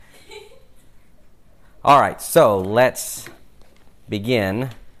All right, so let's begin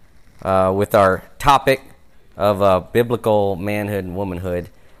with our topic of biblical manhood and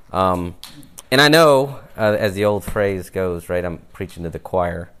womanhood. And I know, as the old phrase goes, right, I'm preaching to the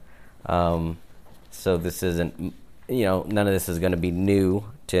choir. So this isn't, none of this is going to be new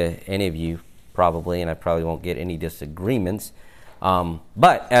to any of you, probably, and I probably won't get any disagreements.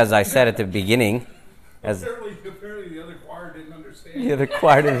 But as I said at the beginning, apparently the other choir didn't understand. Yeah, the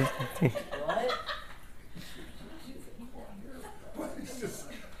choir didn't. What?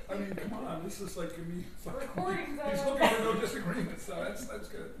 Come on, this is like me. He's looking for no disagreements, so that's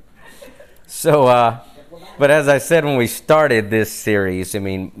good. So, but as I said when we started this series,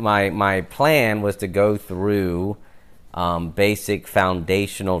 my plan was to go through basic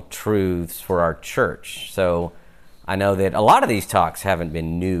foundational truths for our church. So I know that a lot of these talks haven't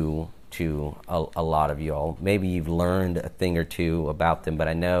been new to a lot of you all. Maybe you've learned a thing or two about them, but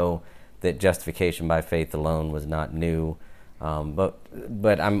I know that justification by faith alone was not new.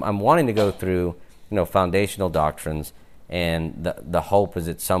 But I'm wanting to go through, foundational doctrines, and the hope is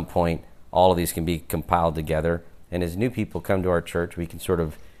at some point all of these can be compiled together. And as new people come to our church, we can sort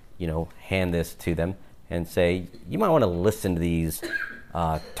of, hand this to them and say, you might want to listen to these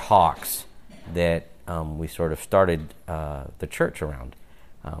talks that we sort of started the church around.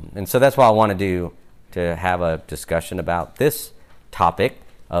 And so that's why I want to have a discussion about this topic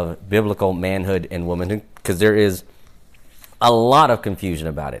of biblical manhood and womanhood, because there is a lot of confusion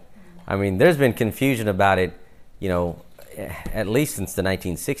about it. There's been confusion about it, at least since the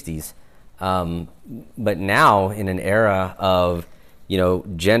 1960s. But now in an era of,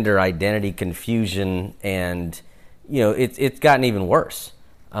 gender identity confusion, and, it's gotten even worse.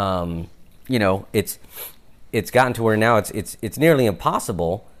 It's gotten to where now it's nearly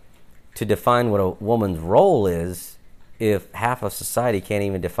impossible to define what a woman's role is if half of society can't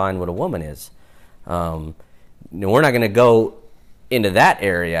even define what a woman is. We're not going to go into that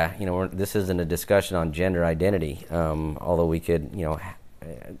area. This isn't a discussion on gender identity, although we could,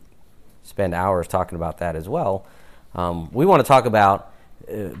 spend hours talking about that as well. We want to talk about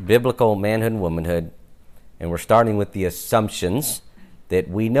biblical manhood and womanhood, and we're starting with the assumptions that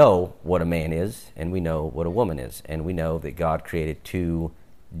we know what a man is, and we know what a woman is, and we know that God created two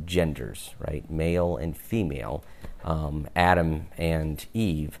genders, right, male and female, Adam and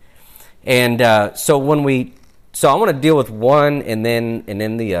Eve, and so I want to deal with one and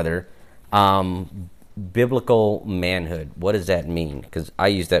then the other. Biblical manhood. What does that mean? Because I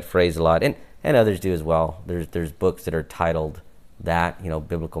use that phrase a lot, and others do as well. There's books that are titled that,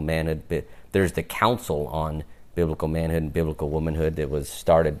 biblical manhood. There's the Council on Biblical Manhood and Biblical Womanhood that was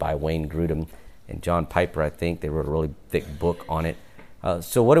started by Wayne Grudem and John Piper, I think. They wrote a really thick book on it.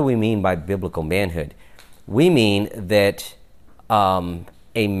 So what do we mean by biblical manhood? We mean that a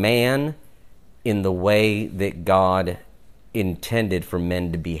man in the way that God intended for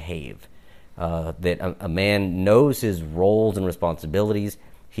men to behave. That a man knows his roles and responsibilities,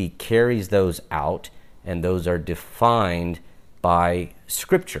 he carries those out, and those are defined by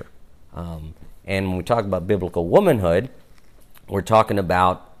Scripture. And when we talk about biblical womanhood, we're talking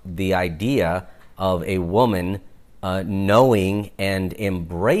about the idea of a woman knowing and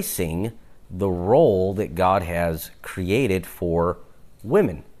embracing the role that God has created for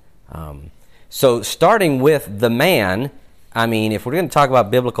women. So starting with the man, if we're going to talk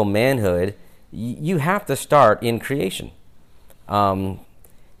about biblical manhood, you have to start in creation. Right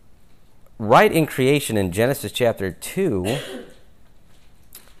in creation in Genesis chapter 2,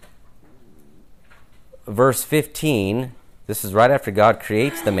 verse 15, this is right after God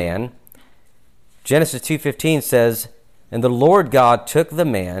creates the man. Genesis 2:15 says, "And the Lord God took the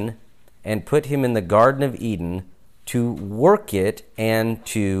man and put him in the Garden of Eden to work it and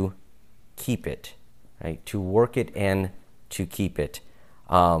to keep it." Right? To work it and to keep it.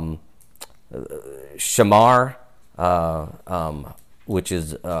 Shamar, which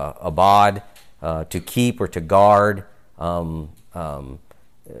is abad, to keep or to guard. So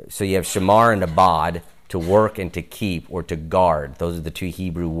you have shamar and abad, to work and to keep or to guard. Those are the two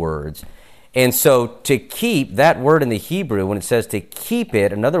Hebrew words. And so to keep, that word in the Hebrew, when it says to keep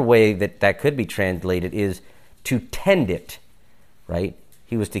it, another way that could be translated is to tend it, right?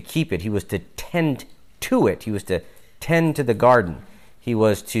 He was to keep it. He was to tend to it. He was to tend to the garden. He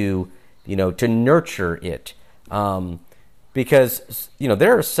was to nurture it. Because,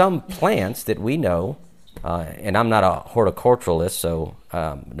 there are some plants that we know, and I'm not a horticulturalist, so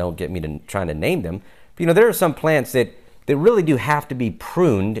don't get me to trying to name them. But, there are some plants that really do have to be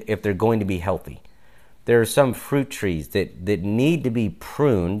pruned if they're going to be healthy. There are some fruit trees that need to be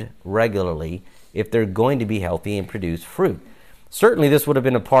pruned regularly if they're going to be healthy and produce fruit. Certainly this would have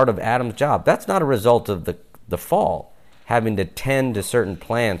been a part of Adam's job. That's not a result of the fall, having to tend to certain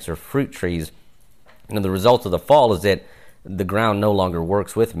plants or fruit trees. And the result of the fall is that the ground no longer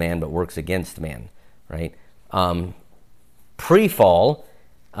works with man, but works against man, right? Pre-fall,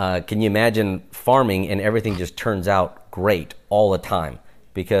 can you imagine farming and everything just turns out great all the time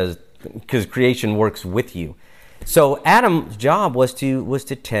because creation works with you. So Adam's job was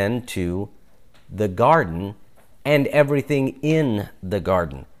to tend to the garden and everything in the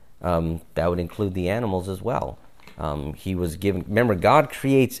garden. That would include the animals as well. He was given. Remember, God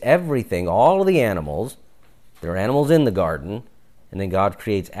creates everything, all of the animals. There are animals in the garden, and then God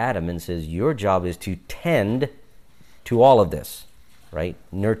creates Adam and says, your job is to tend to all of this, right?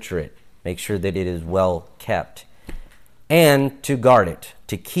 Nurture it, make sure that it is well kept, and to guard it,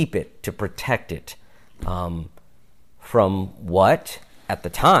 to keep it, to protect it. From what? At the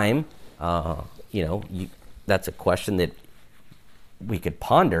time, that's a question that we could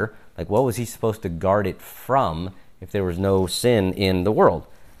ponder. Like, what was he supposed to guard it from if there was no sin in the world?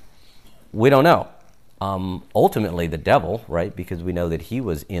 We don't know. Ultimately, the devil, right? Because we know that he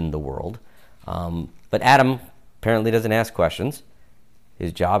was in the world. But Adam apparently doesn't ask questions.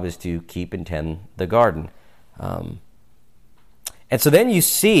 His job is to keep and tend the garden. And so then you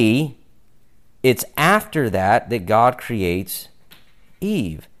see, it's after that God creates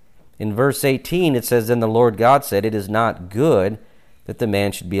Eve. In verse 18, it says, "Then the Lord God said, it is not good that the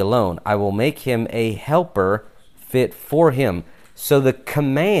man should be alone. I will make him a helper fit for him." So the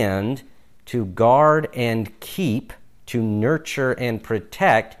command to guard and keep, to nurture and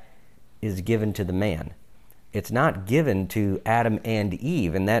protect, is given to the man. It's not given to Adam and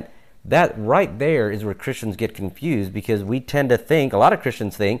Eve. And that right there is where Christians get confused, because we tend to think, a lot of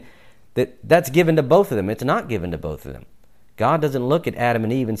Christians think, that that's given to both of them. It's not given to both of them. God doesn't look at Adam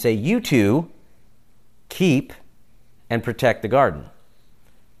and Eve and say, you two keep and protect the garden.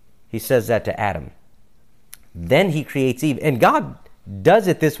 He says that to Adam. Then he creates Eve. And God does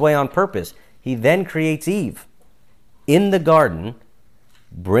it this way on purpose. He then creates Eve in the garden,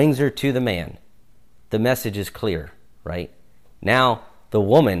 brings her to the man. The message is clear, right? Now the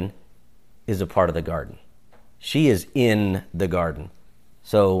woman is a part of the garden. She is in the garden.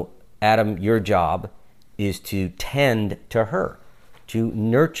 So Adam, your job is to tend to her, to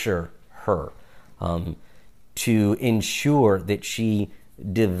nurture her, to ensure that she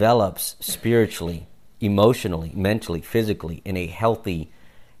develops spiritually, emotionally, mentally, physically in a healthy,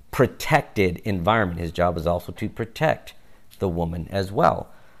 protected environment. His job is also to protect the woman as well.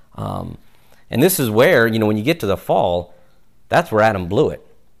 And this is where, when you get to the fall, that's where Adam blew it.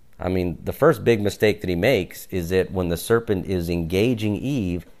 I mean, the first big mistake that he makes is that when the serpent is engaging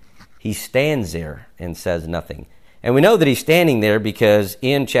Eve, he stands there and says nothing. And we know that he's standing there because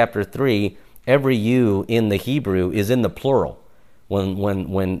in chapter 3, every you in the Hebrew is in the plural.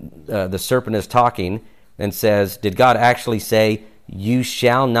 When the serpent is talking and says, did God actually say, you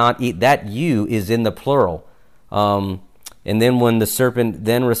shall not eat? That you is in the plural. And then when the serpent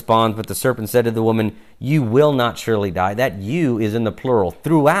then responds, but the serpent said to the woman, you will not surely die. That you is in the plural.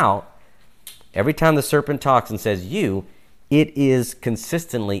 Throughout, every time the serpent talks and says you, it is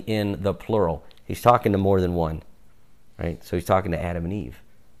consistently in the plural. He's talking to more than one, right? So he's talking to Adam and Eve.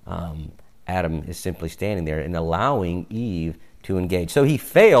 Adam is simply standing there and allowing Eve to engage. So he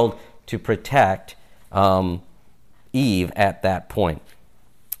failed to protect Eve at that point.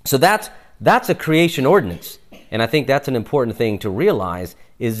 So that's a creation ordinance. And I think that's an important thing to realize,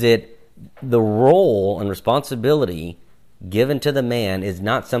 is that the role and responsibility given to the man is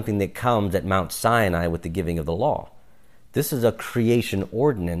not something that comes at Mount Sinai with the giving of the law. This is a creation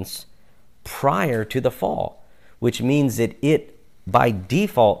ordinance prior to the fall, which means that it, by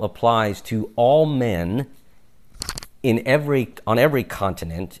default, applies to all men on every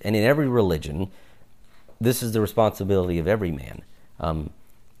continent and in every religion. This is the responsibility of every man.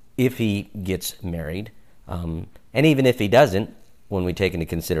 If he gets married, and even if he doesn't, when we take into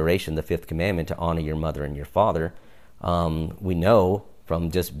consideration the fifth commandment to honor your mother and your father, we know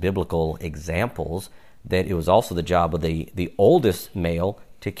from just biblical examples that it was also the job of the oldest male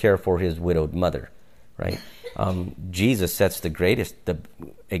to care for his widowed mother, right? Jesus sets the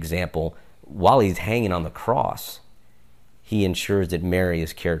example while he's hanging on the cross. He ensures that Mary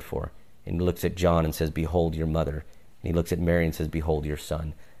is cared for. And he looks at John and says, behold your mother. And he looks at Mary and says, behold your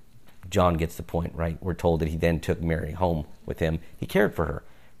son. John gets the point, right? We're told that he then took Mary home with him. He cared for her,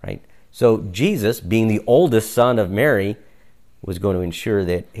 right? So Jesus, being the oldest son of Mary, was going to ensure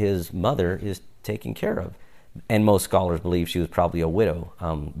that his mother is taken care of. And most scholars believe she was probably a widow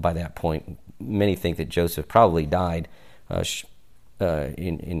by that point. Many think that Joseph probably died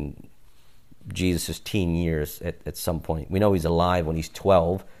Jesus' teen years at some point. We know he's alive when he's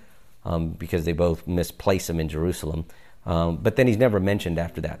 12 because they both misplace him in Jerusalem. But then he's never mentioned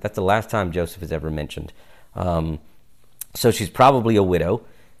after that. That's the last time Joseph is ever mentioned. So she's probably a widow,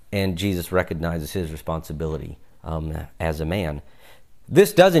 and Jesus recognizes his responsibility as a man.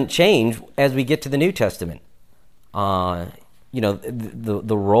 This doesn't change as we get to the New Testament. The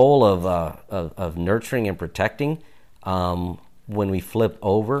role of nurturing and protecting, when we flip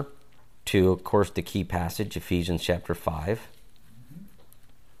over to, of course, the key passage, Ephesians chapter 5.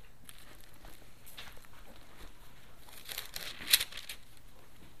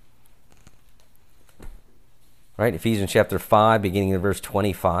 Right, Ephesians chapter 5, beginning in verse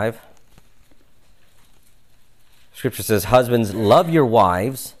 25. Scripture says, "Husbands, love your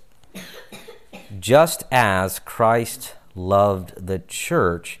wives, just as Christ loved the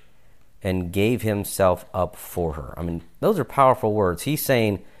church and gave himself up for her." I mean, those are powerful words. He's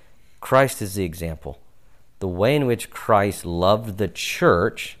saying Christ is the example. The way in which Christ loved the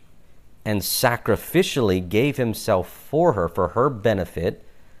church and sacrificially gave himself for her benefit,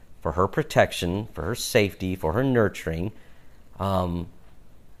 for her protection, for her safety, for her nurturing.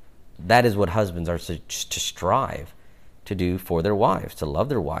 That is what husbands are to strive to do for their wives, to love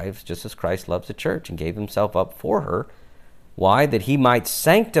their wives just as Christ loves the church and gave himself up for her. Why? That he might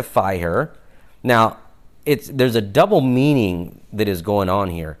sanctify her. Now, there's a double meaning that is going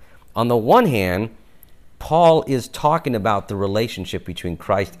on here. On the one hand, Paul is talking about the relationship between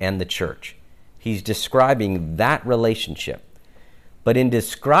Christ and the church. He's describing that relationship. But in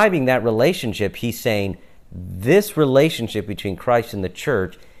describing that relationship, he's saying this relationship between Christ and the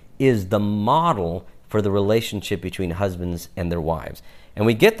church is the model for the relationship between husbands and their wives. And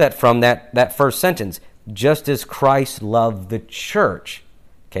we get that from that first sentence, just as Christ loved the church.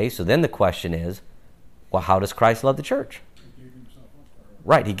 Okay, so then the question is, well, how does Christ love the church?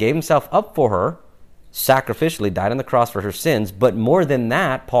 Right, he gave himself up for her, sacrificially died on the cross for her sins. But more than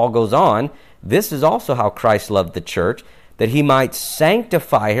that, Paul goes on, this is also how Christ loved the church, that he might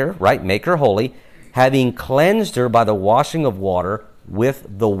sanctify her, right, make her holy, having cleansed her by the washing of water with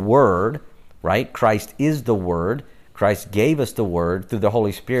the word, right? Christ is the word. Christ gave us the word. Through the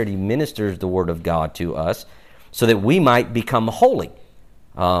Holy Spirit, he ministers the word of God to us so that we might become holy,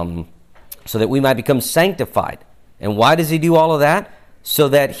 so that we might become sanctified. And why does he do all of that? So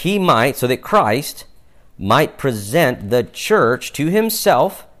that Christ might present the church to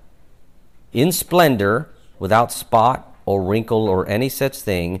himself in splendor, without spot or wrinkle or any such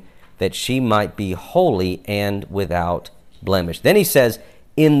thing, that she might be holy and without blemish. Then he says,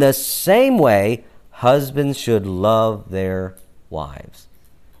 in the same way, husbands should love their wives.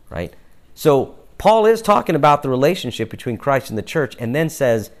 Right? So Paul is talking about the relationship between Christ and the church, and then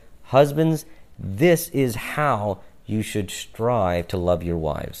says, husbands, this is how you should strive to love your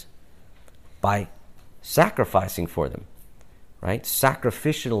wives. By sacrificing for them. Right?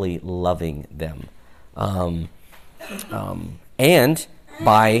 Sacrificially loving them. And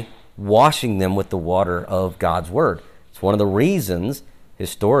by washing them with the water of God's word. It's one of the reasons,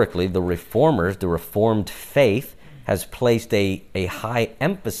 historically, the reformers, the Reformed faith, has placed a high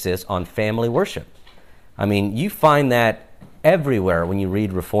emphasis on family worship. I mean, you find that everywhere when you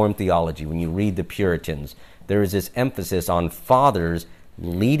read Reformed theology, when you read the Puritans. There is this emphasis on fathers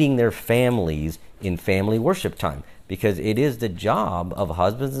leading their families in family worship time, because it is the job of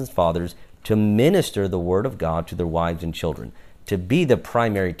husbands and fathers to minister the word of God to their wives and children, to be the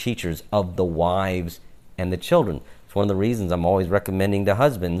primary teachers of the wives and the children. It's one of the reasons I'm always recommending to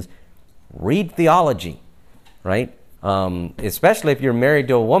husbands, read theology, right? Especially if you're married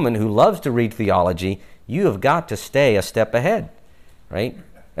to a woman who loves to read theology, you have got to stay a step ahead, right?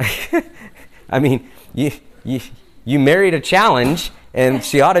 I mean, you married a challenge, and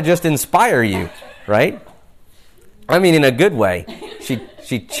she ought to just inspire you, right? I mean, in a good way.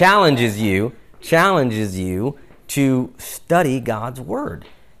 She challenges you to study God's word.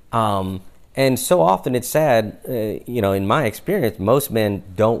 And so often it's sad, in my experience, most men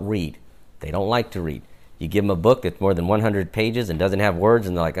don't read. They don't like to read. You give them a book that's more than 100 pages and doesn't have words,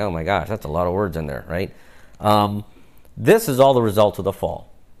 and they're like, oh my gosh, that's a lot of words in there, right? This is all the result of the fall,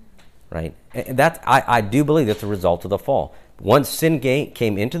 right? And I do believe that's the result of the fall. Once sin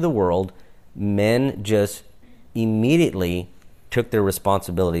came into the world, men just immediately took their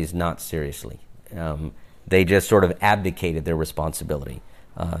responsibilities not seriously. They just sort of abdicated their responsibility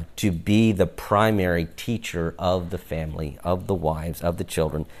to be the primary teacher of the family, of the wives, of the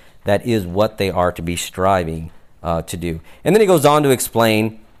children. That is what they are to be striving to do. And then he goes on to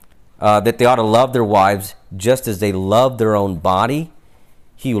explain that they ought to love their wives just as they love their own body.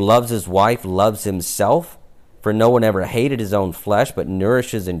 He who loves his wife loves himself. For no one ever hated his own flesh, but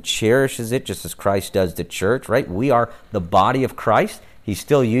nourishes and cherishes it, just as Christ does the church, right? We are the body of Christ. He's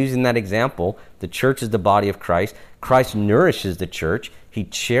still using that example. The church is the body of Christ. Christ nourishes the church. He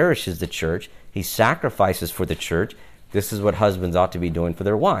cherishes the church. He sacrifices for the church. This is what husbands ought to be doing for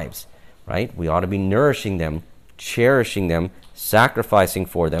their wives, right? We ought to be nourishing them, cherishing them, sacrificing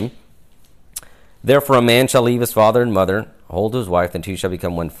for them. Therefore a man shall leave his father and mother, hold to his wife, and two shall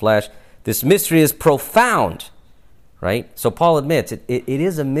become one flesh. This mystery is profound, right? So Paul admits it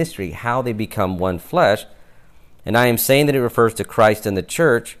is a mystery how they become one flesh. And I am saying that it refers to Christ and the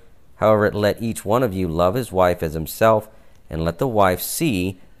church. However, let each one of you love his wife as himself, and let the wife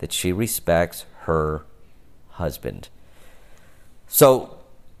see that she respects her husband. So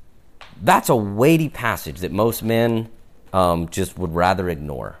that's a weighty passage that most men just would rather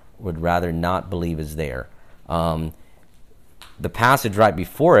ignore, would rather not believe is there. The passage right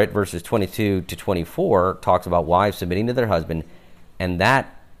before it, verses 22 to 24, talks about wives submitting to their husband, and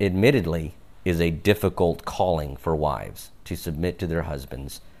that, admittedly, is a difficult calling for wives to submit to their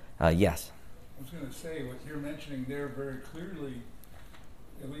husbands. Yes? I was going to say, what you're mentioning there very clearly,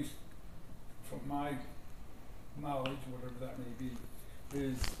 at least from my knowledge, whatever that may be,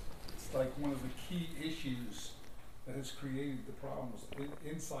 is it's like one of the key issues that has created the problems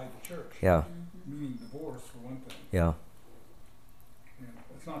inside the church. Yeah. Meaning divorce, for one thing. Yeah. And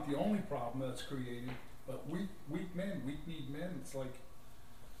it's not the only problem that's created, but weak men, weak-kneed men, it's like...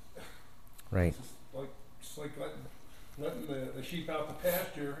 Right. It's like letting the sheep out the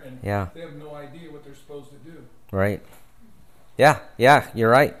pasture, and they have no idea what they're supposed to do. Right. Yeah, you're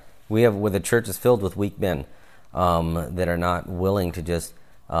right. The church is filled with weak men that are not willing to just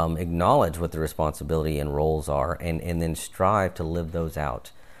acknowledge what the responsibility and roles are, and then strive to live those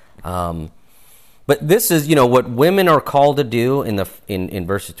out. But this is, what women are called to do in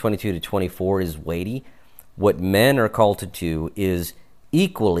verses 22 to 24 is weighty. What men are called to do is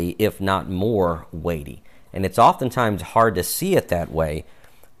equally, if not more, weighty. And it's oftentimes hard to see it that way,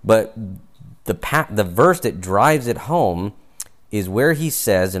 but the verse that drives it home is where he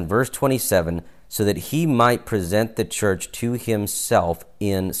says in verse 27, so that he might present the church to himself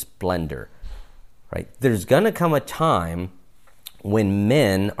in splendor. Right? There's going to come a time when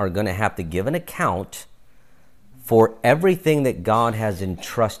men are going to have to give an account for everything that God has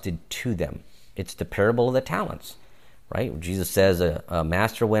entrusted to them. It's the parable of the talents. Right? Jesus says a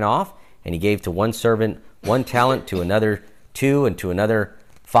master went off and he gave to one servant 1 talent, to another 2, and to another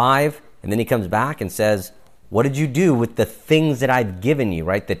 5. And then he comes back and says, what did you do with the things that I've given you?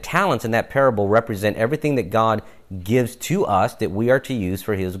 Right? The talents in that parable represent everything that God gives to us that we are to use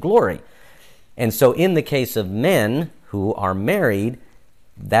for his glory. And so in the case of men who are married,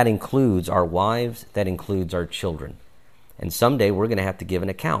 that includes our wives, that includes our children. And someday we're going to have to give an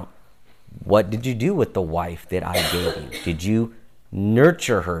account. What did you do with the wife that I gave you? Did you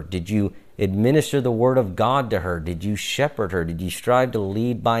nurture her? Did you administer the word of God to her? Did you shepherd her? Did you strive to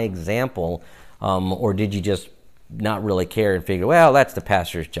lead by example? Or did you just not really care and figure, well, that's the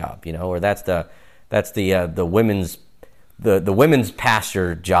pastor's job, or that's the women's the women's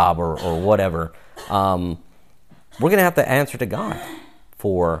pastor job or whatever? We're going to have to answer to God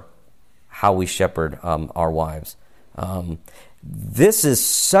for how we shepherd our wives. This is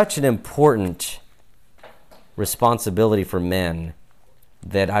such an important responsibility for men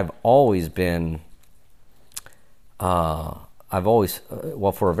that I've always for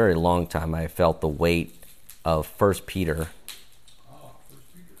a very long time, I felt the weight of 1 Peter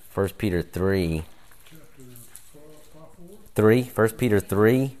 3. 1 Peter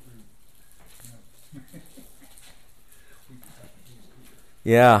 3.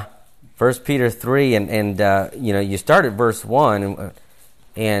 Yeah. 1 Peter 3, and you start at verse 1,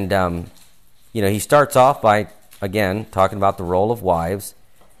 and he starts off by, again, talking about the role of wives.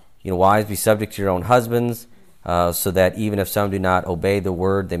 Wives, be subject to your own husbands, so that even if some do not obey the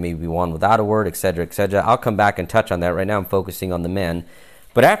word, they may be won without a word, etc., etc. I'll come back and touch on that. Right now I'm focusing on the men.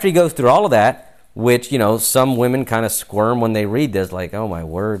 But after he goes through all of that, which, some women kind of squirm when they read this, like, oh my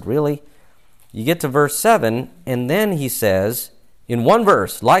word, really? You get to verse 7, and then he says, in one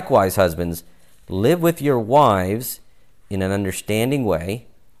verse, likewise, husbands, live with your wives in an understanding way,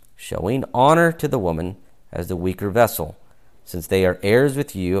 showing honor to the woman as the weaker vessel, since they are heirs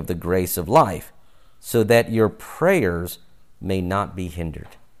with you of the grace of life, so that your prayers may not be hindered.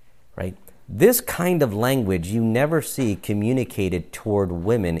 Right? This kind of language you never see communicated toward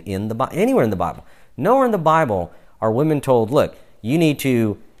women anywhere in the Bible. Nowhere in the Bible are women told, look, you need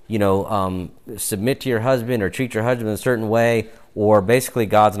to, submit to your husband or treat your husband in a certain way, or basically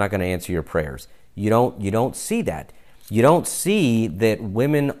God's not going to answer your prayers. You don't see that. You don't see that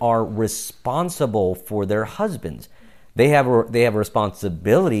women are responsible for their husbands. They have a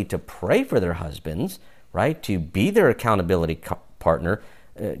responsibility to pray for their husbands, right? To be their accountability partner,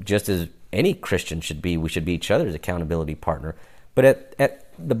 just as any Christian should be. We should be each other's accountability partner. But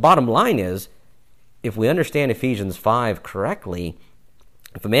at the bottom line is, if we understand Ephesians 5 correctly,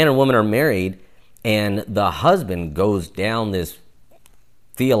 if a man and woman are married and the husband goes down this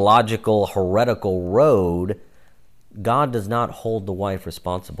theological, heretical road, God does not hold the wife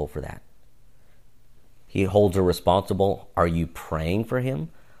responsible for that. He holds her responsible. Are you praying for him?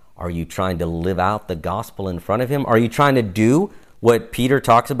 Are you trying to live out the gospel in front of him? Are you trying to do what Peter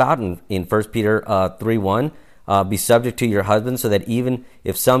talks about in 1 Peter 3:1? Be subject to your husbands, so that even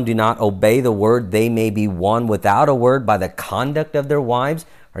if some do not obey the word, they may be won without a word by the conduct of their wives.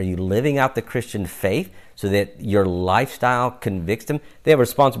 Are you living out the Christian faith so that your lifestyle convicts them? They have a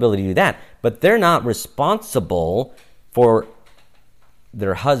responsibility to do that. But they're not responsible for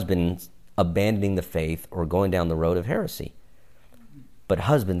their husbands abandoning the faith or going down the road of heresy. But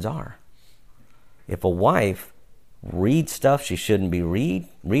husbands are. If a wife reads stuff she shouldn't be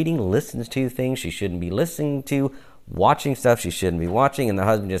reading, listens to things she shouldn't be listening to, watching stuff she shouldn't be watching, and the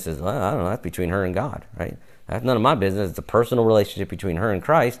husband just says, well, I don't know, that's between her and God, right? That's none of my business. It's a personal relationship between her and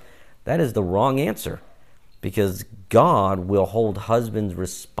Christ. That is the wrong answer, because God will hold husbands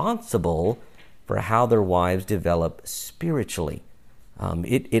responsible for how their wives develop spiritually.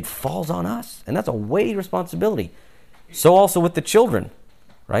 It falls on us, and that's a weighty responsibility. So also with the children,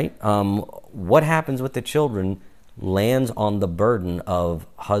 right? What happens with the children lands on the burden of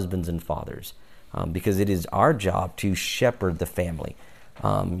husbands and fathers, because it is our job to shepherd the family.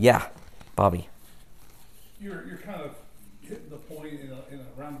 Yeah, Bobby. You're kind of hitting the point in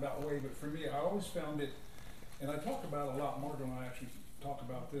a roundabout way, but for me, I always found it, and I talk about it a lot more than I actually talk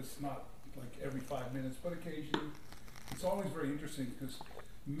about this, not like every 5 minutes, but occasionally. It's always very interesting because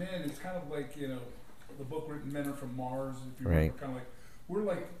men, it's kind of like, the book written Men Are From Mars, if you remember, kind of like, we're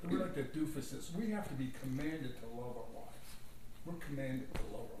like the doofuses. We have to be commanded to love our wives. We're commanded to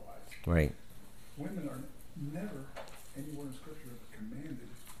love our wives. Right. Women are never anywhere in Scripture commanded,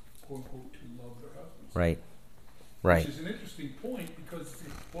 quote unquote, to love their husbands. Right. Right. Which is an interesting point because,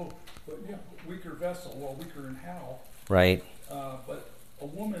 weaker vessel, weaker in how. Right. But a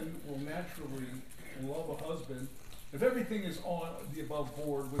woman will naturally love a husband. If everything is on the above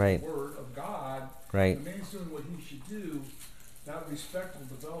board with the word of God, the man's doing what he should do, that respect will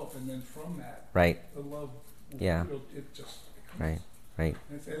develop, and then from that, the love will, it comes. Right.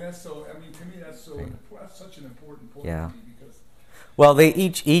 And that's so, to me, that's such an important point to me because... Well,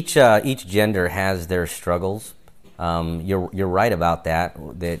 each gender has their struggles. You're right about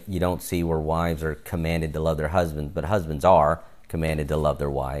that you don't see where wives are commanded to love their husbands, but husbands are commanded to love their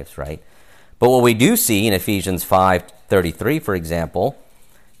wives, right? But what we do see in Ephesians 5:33, for example,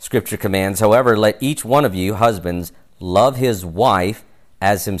 Scripture commands, however, let each one of you, husbands, love his wife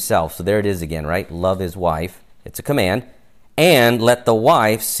as himself. So there it is again, right? Love his wife. It's a command. And let the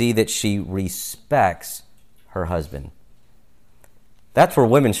wife see that she respects her husband. That's where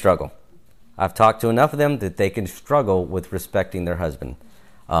women struggle. I've talked to enough of them that they can struggle with respecting their husband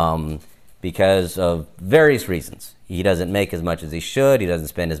because of various reasons. He doesn't make as much as he should. He doesn't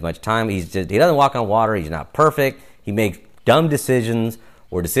spend as much time. He doesn't walk on water. He's not perfect. He makes dumb decisions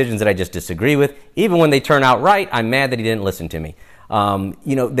or decisions that I just disagree with. Even when they turn out right, I'm mad that he didn't listen to me.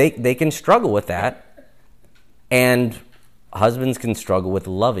 They can struggle with that. And husbands can struggle with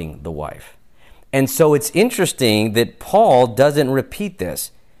loving the wife. And so it's interesting that Paul doesn't repeat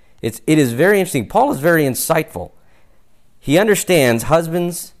this. It is very interesting. Paul is very insightful. He understands,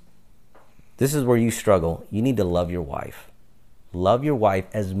 husbands, this is where you struggle. You need to love your wife. Love your wife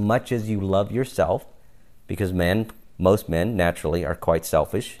as much as you love yourself, because most men naturally are quite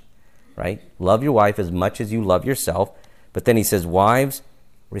selfish, right? Love your wife as much as you love yourself. But then he says, wives,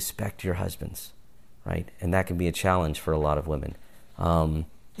 respect your husbands, right? And that can be a challenge for a lot of women.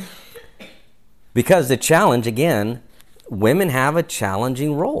 Because the challenge, again, women have a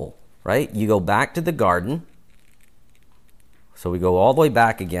challenging role, right? You go back to the garden. So we go all the way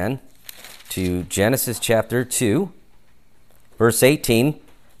back again to Genesis chapter 2, verse 18.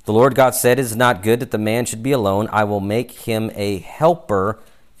 The Lord God said, it is not good that the man should be alone. I will make him a helper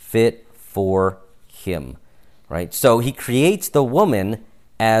fit for him, right? So he creates the woman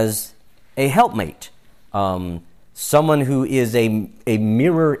as a helpmate, someone who is a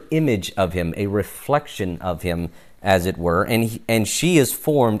mirror image of him, a reflection of him, as it were, and she is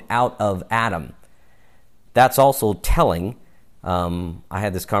formed out of Adam. That's also telling. I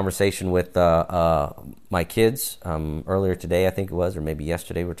had this conversation with my kids earlier today, I think it was, or maybe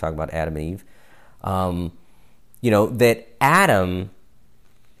yesterday. We were talking about Adam and Eve. that Adam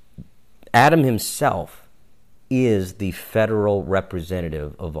himself is the federal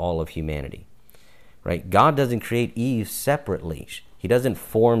representative of all of humanity, right? God doesn't create Eve separately. He doesn't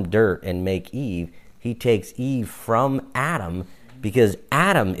form dirt and make Eve. He takes Eve from Adam because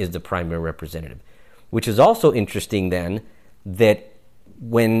Adam is the primary representative, which is also interesting then that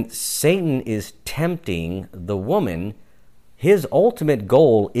when Satan is tempting the woman, his ultimate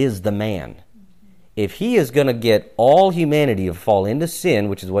goal is the man. If he is going to get all humanity to fall into sin,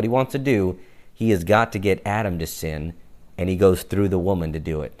 which is what he wants to do, he has got to get Adam to sin, and he goes through the woman to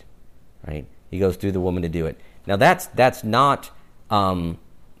do it, right? He goes through the woman to do it. Now that's not a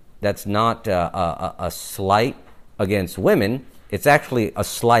slight against women. It's actually a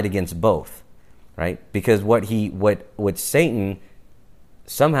slight against both, right? Because what Satan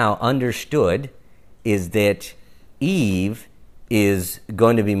somehow understood is that Eve is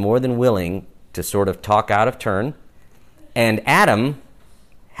going to be more than willing to sort of talk out of turn, and Adam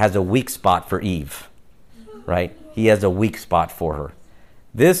has a weak spot for Eve, right? He has a weak spot for her.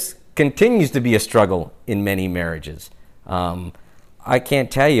 This continues to be a struggle in many marriages. I can't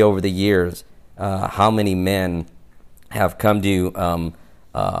tell you over the years how many men have come to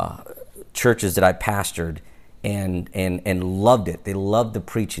churches that I pastored and loved it. They loved the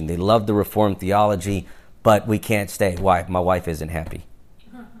preaching. They loved the Reformed theology, but we can't stay. Why? My wife isn't happy.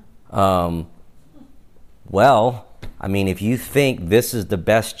 Well, I mean, if you think this is the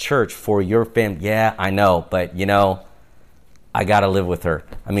best church for your family, yeah, I know, but I got to live with her.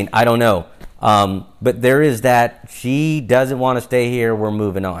 I mean, I don't know. But there is that, she doesn't want to stay here, we're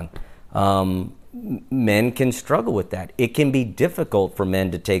moving on. Men can struggle with that. It can be difficult for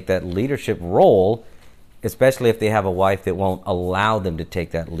men to take that leadership role, especially if they have a wife that won't allow them to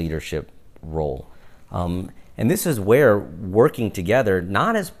take that leadership role. And this is where working together,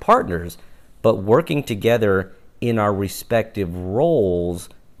 not as partners, but working together in our respective roles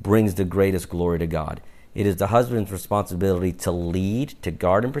brings the greatest glory to God. It is the husband's responsibility to lead, to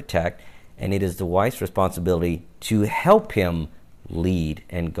guard and protect, and it is the wife's responsibility to help him lead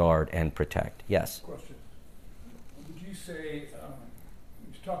and guard and protect. Yes? Question. Would you say,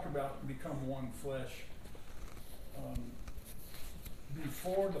 you talk about become one flesh,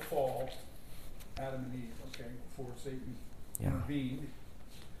 before the fall, Adam and Eve, okay, before Satan intervened,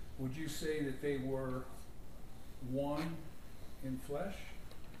 would you say that they were one in flesh?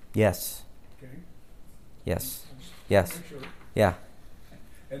 Yes. Okay. Yes. Yes. Sure. Yeah.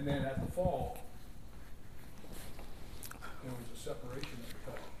 And then at the fall, there was a separation at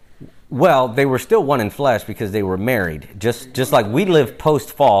the fall. Well, they were still one in flesh because they were married. Just like we live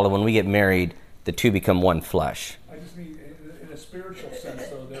post-fall, and when we get married, the two become one flesh. I just mean in a spiritual sense,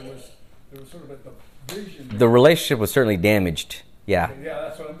 though, there was sort of a division. The relationship was certainly damaged. Yeah. Okay, yeah,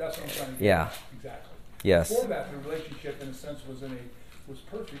 that's what I'm trying to get. Yeah. At. Exactly. Yes. Before that, the relationship, in a sense, was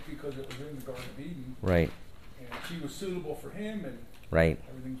perfect because it was in the Garden of Eden. Right. And she was suitable for him, and right.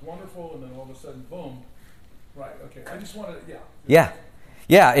 Everything's wonderful, and then all of a sudden, boom. Right. Okay. I just wanted, Yeah.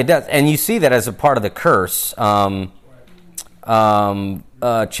 Yeah, it does, and you see that as a part of the curse.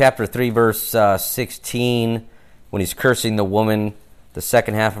 Chapter 3, verse 16, when he's cursing the woman, the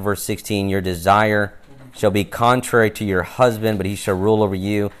second half of verse 16, your desire shall be contrary to your husband, but he shall rule over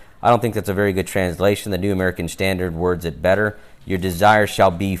you. I don't think that's a very good translation. The New American Standard words it better. Your desire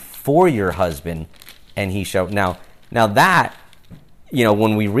shall be for your husband, and he shall... Now that,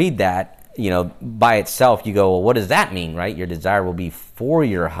 when we read that, by itself, you go, well, what does that mean, right? Your desire will be for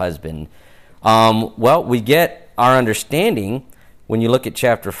your husband. Well, we get our understanding when you look at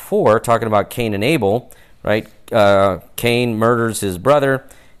chapter 4, talking about Cain and Abel, right? Cain murders his brother,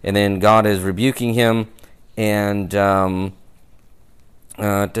 and then God is rebuking him, and is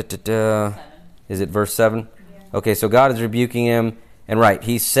it verse 7? Yeah. Okay, so God is rebuking him, and right,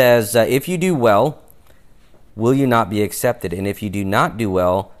 he says, if you do well, will you not be accepted? And if you do not do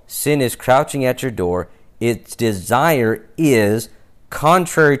well, sin is crouching at your door. Its desire is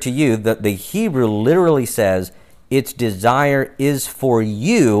contrary to you. The Hebrew literally says, its desire is for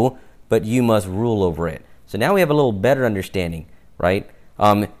you, but you must rule over it. So now we have a little better understanding, right?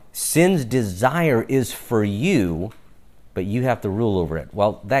 Sin's desire is for you, but you have to rule over it.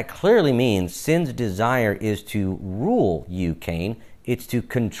 Well, that clearly means sin's desire is to rule you, Cain. It's to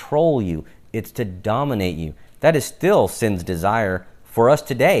control you. It's to dominate you. That is still sin's desire for us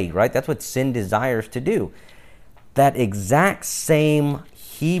today, right? That's what sin desires to do. That exact same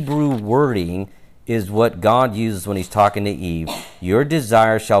Hebrew wording is what God uses when he's talking to Eve. Your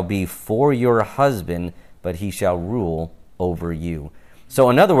desire shall be for your husband, but he shall rule over you. So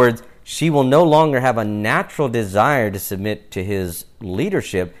in other words, she will no longer have a natural desire to submit to his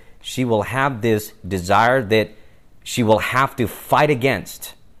leadership. She will have this desire that she will have to fight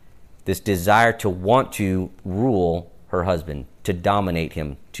against this desire to want to rule her husband, to dominate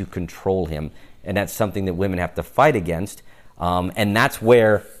him, to control him. And that's something that women have to fight against. And that's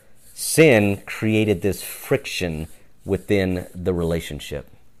where sin created this friction within the relationship.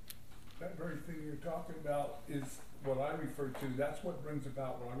 That very thing you're talking about is what I refer to, that's what brings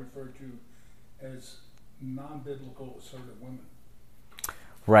about what I refer to as non-biblical assertive women.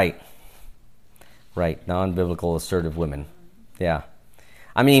 Right. Non-biblical assertive women. Yeah.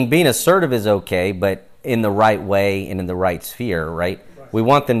 I mean, being assertive is okay, but in the right way and in the right sphere, right? We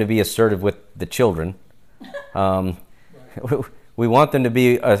want them to be assertive with the children. We want them to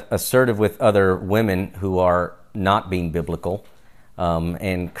be assertive with other women who are not being biblical,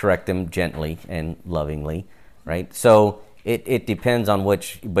 and correct them gently and lovingly, right? So it depends on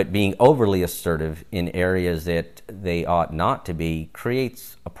which, but being overly assertive in areas that they ought not to be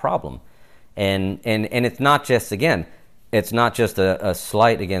creates a problem. And it's not just, again, it's not just a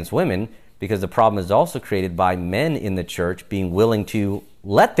slight against women, because the problem is also created by men in the church being willing to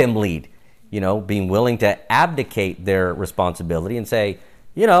let them lead, being willing to abdicate their responsibility and say,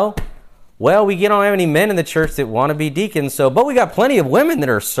 well, we don't have any men in the church that want to be deacons, but we got plenty of women that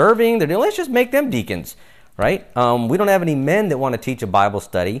are serving. Let's just make them deacons, right? We don't have any men that want to teach a Bible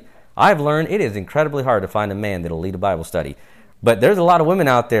study. I've learned it is incredibly hard to find a man that'll lead a Bible study. But there's a lot of women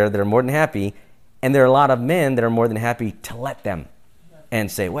out there that are more than happy, and there are a lot of men that are more than happy to let them and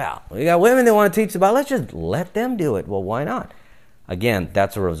say, well, we got women that want to teach the Bible. Let's just let them do it. Well, why not? Again,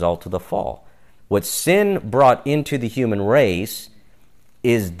 that's a result of the fall. What sin brought into the human race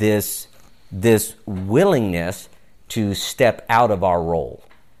is this willingness to step out of our role,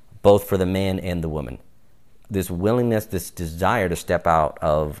 both for the man and the woman. This willingness, this desire to step out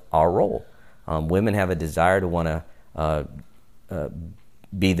of our role. Women have a desire to want to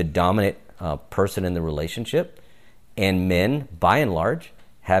be the dominant person in the relationship, and men, by and large,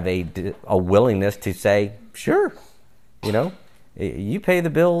 have a willingness to say, sure, you pay the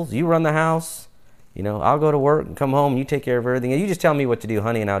bills, you run the house, I'll go to work and come home, and you take care of everything, and you just tell me what to do,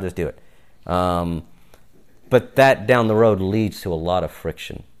 honey, and I'll just do it. But that down the road leads to a lot of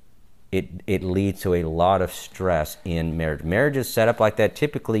friction. It leads to a lot of stress in marriage. Marriages set up like that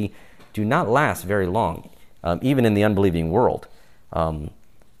typically do not last very long, even in the unbelieving world.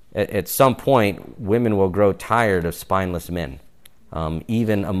 At some point, women will grow tired of spineless men,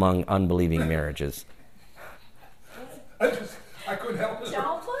 even among unbelieving marriages. I couldn't help it.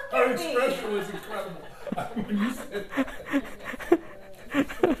 Don't look Her at me. expression was incredible. When you said that.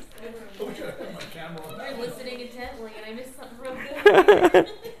 I wish I had my camera on. I'm listening intently, and I missed something real good.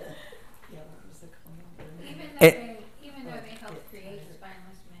 Even though they help create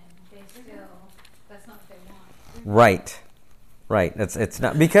spineless men, that's not what they want. Right. It's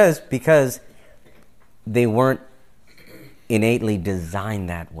not because they weren't innately designed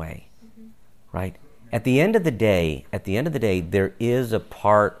that way, right? At the end of the day, there is a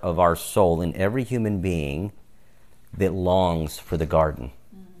part of our soul in every human being that longs for the garden,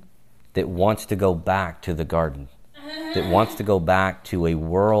 that wants to go back to the garden, that wants to go back to a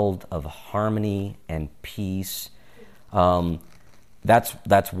world of harmony and peace.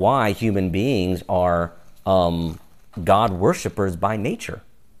 That's why human beings are God worshipers by nature.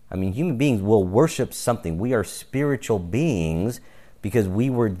 I mean, human beings will worship something. We are spiritual beings because we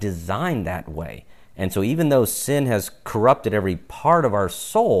were designed that way. And so even though sin has corrupted every part of our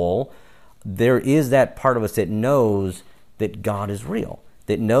soul, there is that part of us that knows that God is real,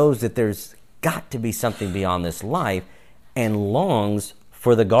 that knows that there's got to be something beyond this life and longs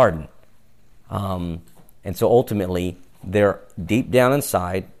for the garden. And so ultimately, they're deep down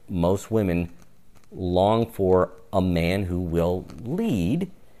inside, most women long for a man who will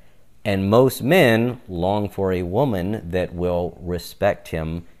lead, and most men long for a woman that will respect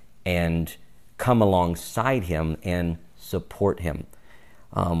him and come alongside him and support him.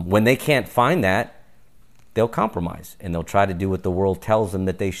 When they can't find that, they'll compromise, and they'll try to do what the world tells them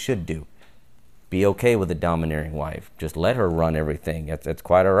that they should do. Be okay with a domineering wife. Just let her run everything. That's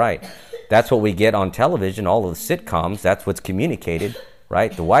quite all right. That's what we get on television, all of the sitcoms. That's what's communicated,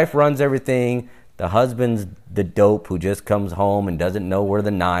 right? The wife runs everything. The husband's the dope who just comes home and doesn't know where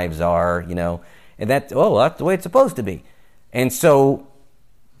the knives are, and that's the way it's supposed to be. And so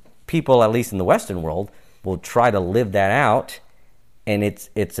people, at least in the Western world, will try to live that out, and it's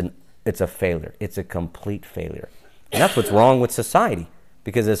a failure. It's a complete failure. And that's what's wrong with society.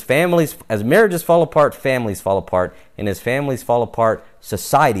 Because as marriages fall apart, families fall apart. And as families fall apart,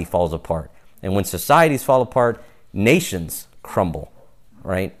 society falls apart. And when societies fall apart, nations crumble,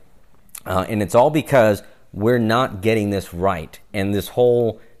 right? And it's all because we're not getting this right. And this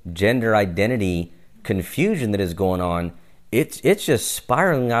whole gender identity confusion that is going on, it's just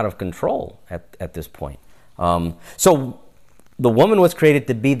spiraling out of control at this point. So the woman was created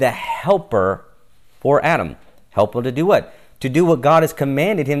to be the helper for Adam. Help him to do what? To do what God has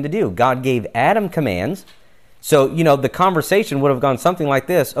commanded him to do. God gave Adam commands. So, the conversation would have gone something like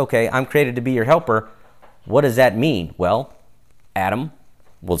this. Okay, I'm created to be your helper. What does that mean? Well, Adam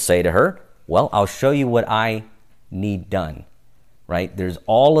will say to her, well, I'll show you what I need done, right? There's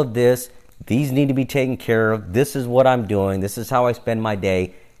all of this. These need to be taken care of. This is what I'm doing. This is how I spend my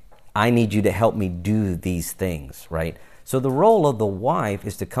day. I need you to help me do these things, right? So the role of the wife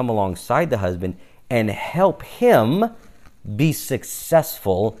is to come alongside the husband and help him be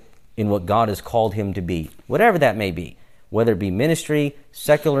successful in what God has called him to be, whatever that may be, whether it be ministry,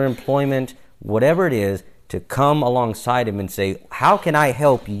 secular employment, whatever it is, to come alongside him and say, how can I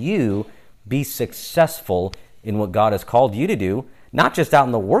help you be successful in what God has called you to do, not just out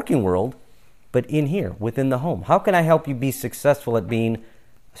in the working world, but in here, within the home? How can I help you be successful at being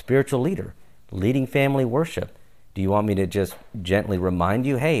a spiritual leader, leading family worship? Do you want me to just gently remind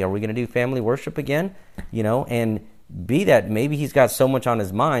you, hey, are we going to do family worship again? And be that maybe he's got so much on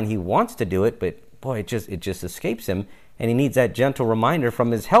his mind, he wants to do it, but boy, it just escapes him, and he needs that gentle reminder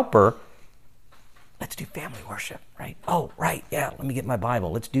from his helper. Let's do family worship, right? Oh, right, yeah, let me get my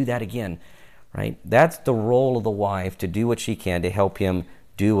Bible. Let's do that again, right? That's the role of the wife, to do what she can to help him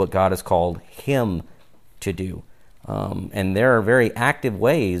do what God has called him to do. And there are very active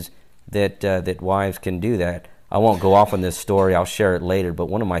ways that wives can do that. I won't go off on this story. I'll share it later, but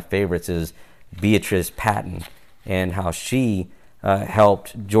one of my favorites is Beatrice Patton and how she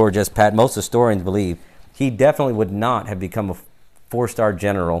helped George S. Patton. Most historians believe he definitely would not have become a 4-star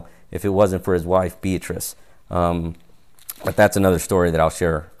general if it wasn't for his wife, Beatrice. But that's another story that I'll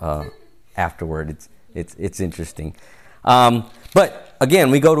share afterward. It's interesting. But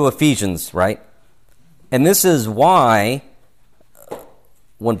again, we go to Ephesians, right? And this is why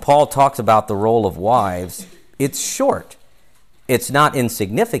when Paul talks about the role of wives, it's short. It's not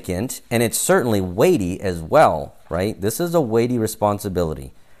insignificant, and it's certainly weighty as well, right? This is a weighty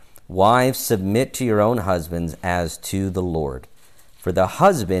responsibility. Wives, submit to your own husbands as to the Lord. For the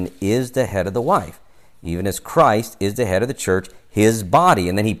husband is the head of the wife, even as Christ is the head of the church, his body.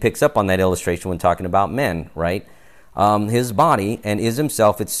 And then he picks up on that illustration when talking about men, right? His body, and is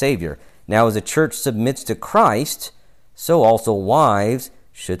himself its Savior. Now, as the church submits to Christ, so also wives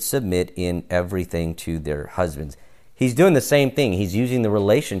should submit in everything to their husbands. He's doing the same thing. He's using the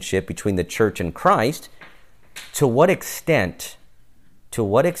relationship between the church and Christ. To what extent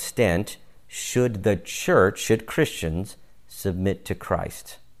should the church, should Christians submit to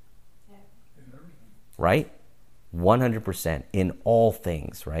Christ? Right? 100% in all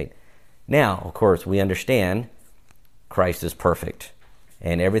things, right? Now, of course, we understand Christ is perfect,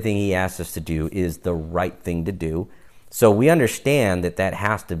 and everything he asks us to do is the right thing to do. So we understand that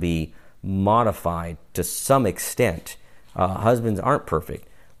has to be modified to some extent. Husbands aren't perfect.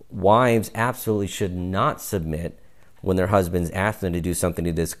 Wives absolutely should not submit when their husbands ask them to do something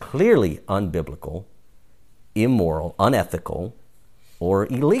that is clearly unbiblical, immoral, unethical, or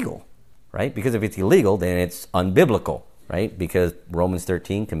illegal, right? Because if it's illegal, then it's unbiblical, right? Because Romans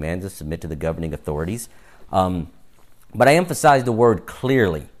 13 commands us to submit to the governing authorities. But I emphasize the word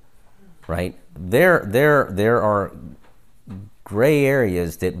clearly, right? There are gray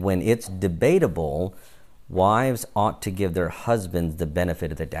areas that when it's debatable, wives ought to give their husbands the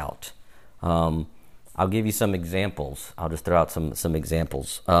benefit of the doubt. I'll give you some examples. I'll just throw out some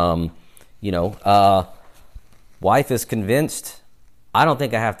examples. Wife is convinced, I don't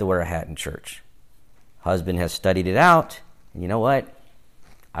think I have to wear a hat in church. Husband has studied it out, and you know what?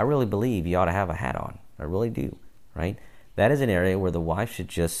 I really believe you ought to have a hat on. I really do, right? That is an area where the wife should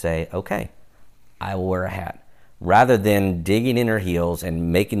just say, okay, I will wear a hat, rather than digging in her heels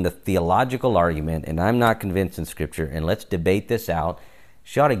and making the theological argument, and I'm not convinced in Scripture, and let's debate this out.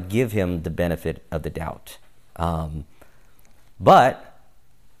 She ought to give him the benefit of the doubt. But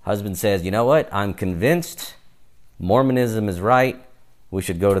husband says, you know what? I'm convinced Mormonism is right. We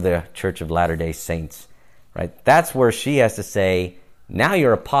should go to the Church of Latter-day Saints, right? That's where she has to say, now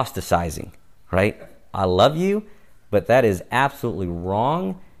you're apostatizing, right? I love you, but that is absolutely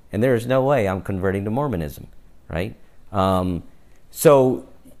wrong, and there is no way I'm converting to Mormonism, right? So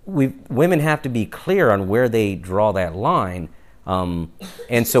women have to be clear on where they draw that line.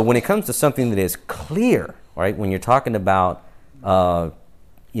 And so when it comes to something that is clear, right, when you're talking about the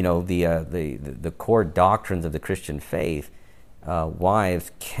core doctrines of the Christian faith,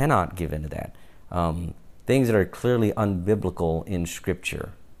 wives cannot give into that. Things that are clearly unbiblical in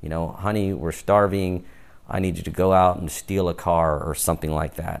Scripture. Honey, we're starving. I need you to go out and steal a car or something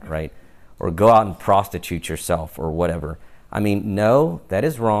like that, right? or go out and prostitute yourself or whatever. I mean, no, that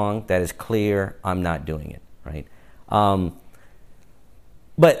is wrong. That is clear. I'm not doing it, right?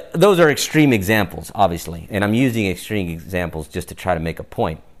 But those are extreme examples, obviously, and I'm using extreme examples just to try to make a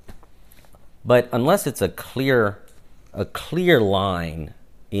point. But unless it's a clear line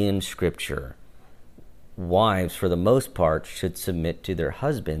in Scripture, wives, for the most part, should submit to their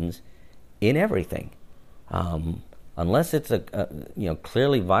husbands in everything. Unless it's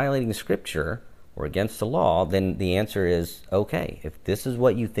clearly violating Scripture or against the law, then the answer is okay, if this is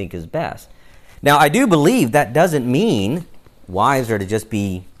what you think is best. Now, I do believe that doesn't mean wives are to just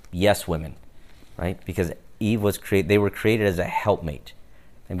be yes women, right? Because Eve was they were created as a helpmate.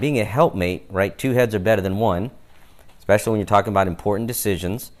 And being a helpmate, right, two heads are better than one, especially when you're talking about important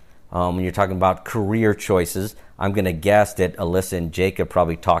decisions, when you're talking about career choices. I'm going to guess that Alyssa and Jacob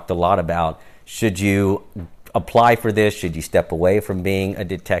probably talked a lot about, should you apply for this? Should you step away from being a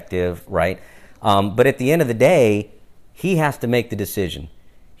detective, right? But at the end of the day, he has to make the decision.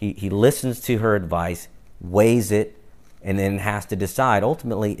 He listens to her advice, weighs it, and then has to decide.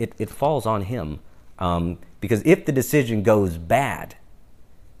 Ultimately, it falls on him. Because if the decision goes bad,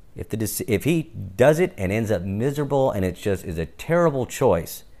 if he does it and ends up miserable and it just is a terrible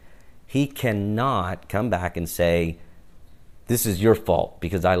choice, he cannot come back and say, this is your fault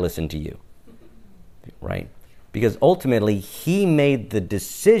because I listened to you, right? Because ultimately, he made the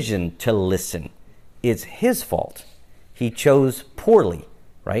decision to listen. It's his fault. He chose poorly,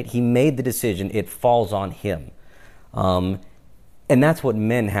 right? He made the decision. It falls on him. And that's what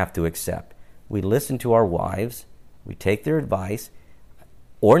men have to accept. We listen to our wives. We take their advice,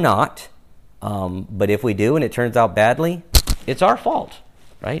 or not. But if we do and it turns out badly, it's our fault,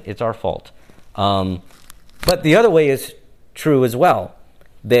 right? It's our fault. But the other way is true as well,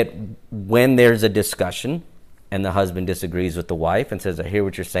 that when there's a discussion and the husband disagrees with the wife and says, I hear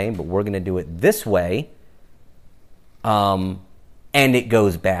what you're saying, but we're going to do it this way, and it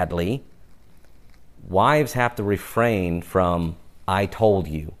goes badly, wives have to refrain from, I told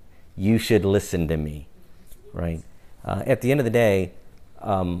you, you should listen to me, right? At the end of the day,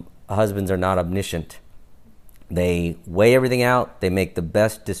 husbands are not omniscient. They weigh everything out. They make the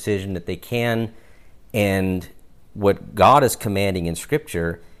best decision that they can. And what God is commanding in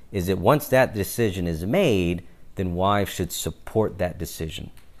Scripture is that once that decision is made, then wives should support that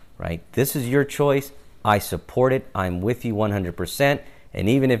decision, right? This is your choice. I support it. I'm with you 100%. And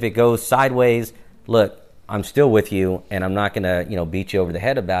even if it goes sideways, look, I'm still with you, and I'm not going to, beat you over the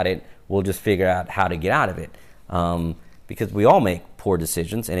head about it. We'll just figure out how to get out of it, because we all make poor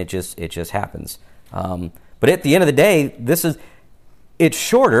decisions, and it just happens. But at the end of the day, it's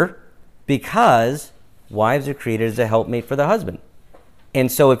shorter because wives are created as a helpmate for the husband.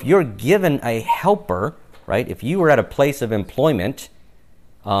 And so if you're given a helper, right? If you were at a place of employment,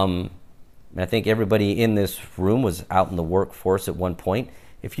 and I think everybody in this room was out in the workforce at one point.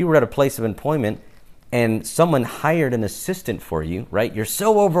 If you were at a place of employment and someone hired an assistant for you, right? You're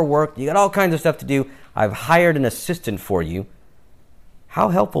so overworked, you got all kinds of stuff to do. I've hired an assistant for you. How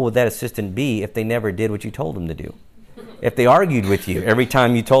helpful would that assistant be if they never did what you told them to do? If they argued with you every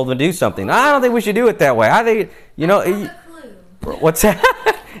time you told them to do something? I don't think we should do it that way. I think, what's that?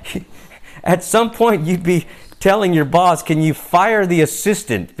 At some point, you'd be telling your boss, can you fire the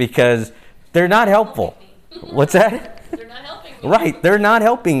assistant because they're not helpful? What's that? They're not helping me. Right, they're not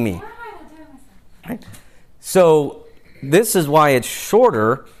helping me. Right? So this is why it's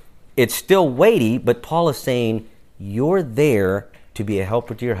shorter. It's still weighty, but Paul is saying you're there to be a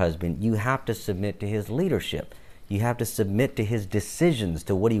helper to your husband. You have to submit to his leadership. You have to submit to his decisions,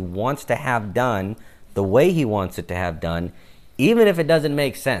 to what he wants to have done, the way he wants it to have done, even if it doesn't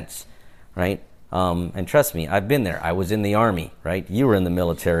make sense, right? And trust me, I've been there. I was in the Army, right? You were in the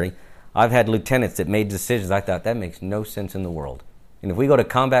military. I've had lieutenants that made decisions. I thought, that makes no sense in the world. And if we go to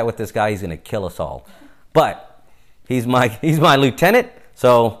combat with this guy, he's going to kill us all. But he's my lieutenant,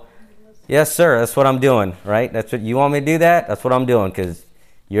 so yes, sir, that's what I'm doing, right? That's what you want me to do that? That's what I'm doing, because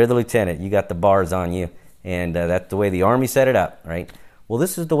you're the lieutenant. You got the bars on you, and that's the way the Army set it up, right? Well,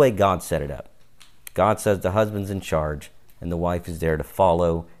 this is the way God set it up. God says the husband's in charge, and the wife is there to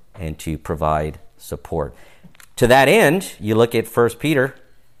follow and to provide support. To that end, you look at 1 Peter.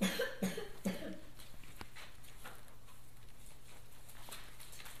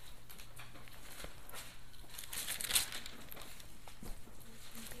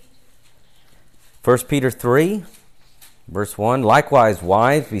 First Peter 3, verse 1, likewise,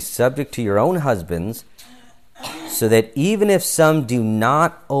 wives, be subject to your own husbands, so that even if some do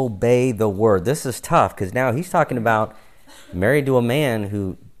not obey the word. This is tough, because now he's talking about married to a man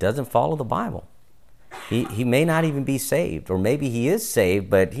who doesn't follow the Bible. He may not even be saved, or maybe he is saved,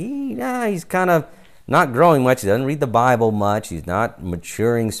 but he's kind of not growing much. He doesn't read the Bible much. He's not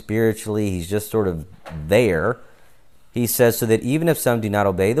maturing spiritually. He's just sort of there. He says, so that even if some do not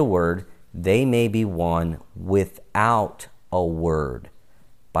obey the word, they may be won without a word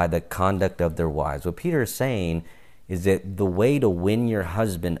by the conduct of their wives. What Peter is saying is that the way to win your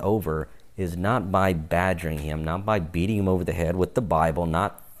husband over is not by badgering him, not by beating him over the head with the Bible,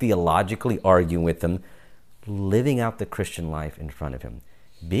 not theologically arguing with him, living out the Christian life in front of him,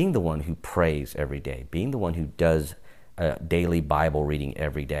 being the one who prays every day, being the one who does daily Bible reading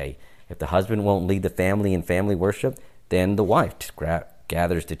every day. If the husband won't lead the family in family worship, then the wife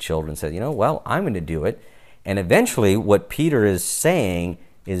gathers the children and says, well, I'm going to do it. And eventually what Peter is saying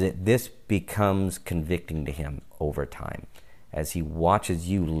is that this becomes convicting to him over time. As he watches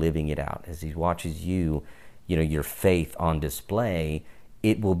you living it out, as he watches you, your faith on display,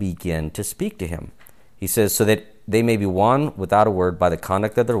 it will begin to speak to him. He says, so that they may be won without a word by the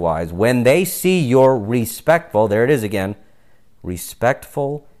conduct of their wives, when they see your respectful, there it is again,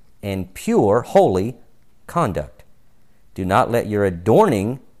 respectful and pure, holy conduct. Do not let your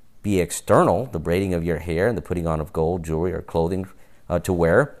adorning be external, the braiding of your hair and the putting on of gold, jewelry, or clothing to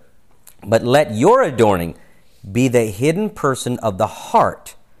wear, but let your adorning be the hidden person of the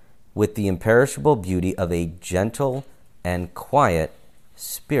heart, with the imperishable beauty of a gentle and quiet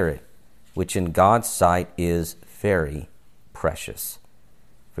spirit, which in God's sight is very precious.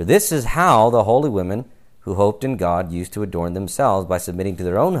 For this is how the holy women who hoped in God used to adorn themselves, by submitting to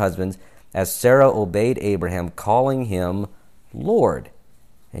their own husbands, as Sarah obeyed Abraham, calling him Lord.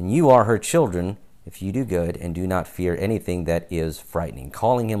 And you are her children, if you do good and do not fear anything that is frightening.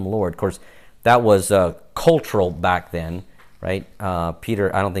 Calling him Lord. Of course, that was cultural back then, right? I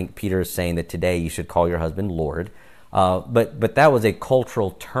don't think Peter is saying that today you should call your husband Lord. But that was a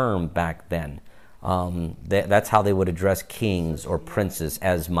cultural term back then. That's how they would address kings or princes,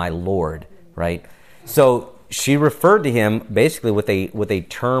 as my lord, right? So she referred to him basically with a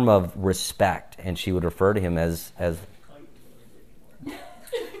term of respect, and she would refer to him as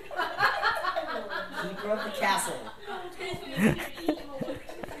Keeper of the castle. If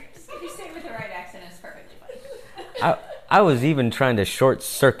you say it with the right accent, it's perfectly fine. I was even trying to short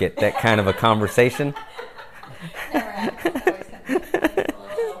circuit that kind of a conversation. Never happens. Always happens.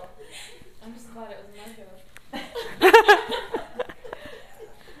 I'm just glad it was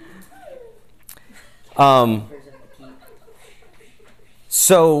Manhood.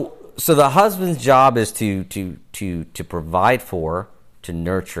 So the husband's job is to provide for, to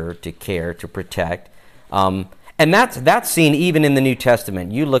nurture, to care, to protect, and that's seen even in the New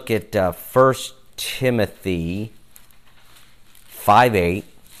Testament. You look at 1 Timothy 5:8.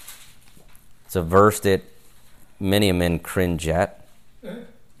 It's a verse that many men cringe at.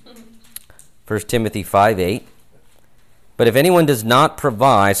 1 Timothy 5:8. But if anyone does not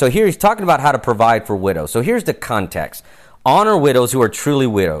provide, so here he's talking about how to provide for widows. So here's the context. Honor widows who are truly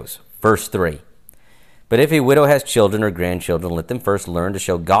widows. Verse 3. But if a widow has children or grandchildren, let them first learn to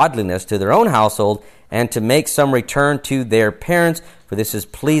show godliness to their own household and to make some return to their parents, for this is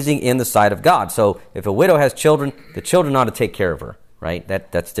pleasing in the sight of God. So if a widow has children, the children ought to take care of her, right?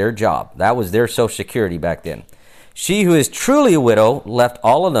 That's their job. That was their social security back then. She who is truly a widow, left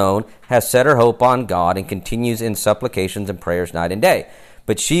all alone, has set her hope on God and continues in supplications and prayers night and day.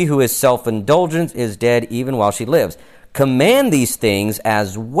 But she who is self-indulgent is dead even while she lives. Command these things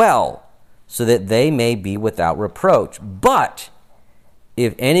as well, so that they may be without reproach. But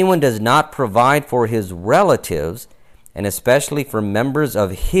if anyone does not provide for his relatives, and especially for members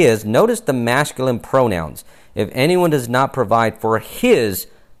of his, notice the masculine pronouns. If anyone does not provide for his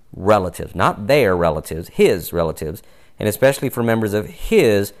relatives, not their relatives, his relatives, and especially for members of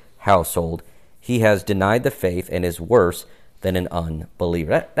his household, he has denied the faith and is worse than an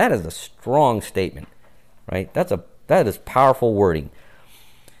unbeliever. That is a strong statement, right? That is powerful wording.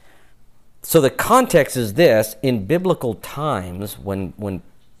 So the context is this: in biblical times, when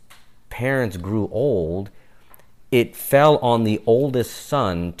parents grew old, it fell on the oldest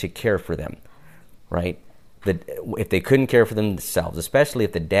son to care for them, right? If they couldn't care for themselves, especially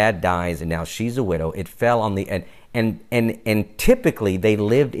if the dad dies and now she's a widow, it fell on the and typically they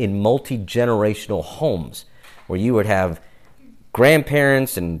lived in multi-generational homes where you would have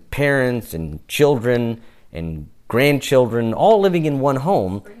grandparents and parents and children and grandchildren all living in one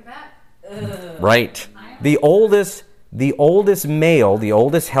home. Bring it back. Right. The oldest male, the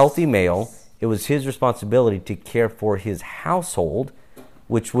oldest healthy male, it was his responsibility to care for his household,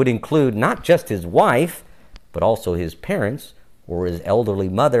 which would include not just his wife, but also his parents or his elderly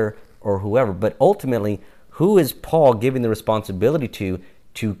mother or whoever. But ultimately, who is Paul giving the responsibility to?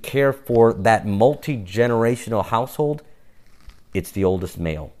 to care for that multi-generational household, it's the oldest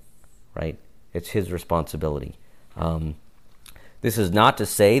male, right? It's his responsibility. This is not to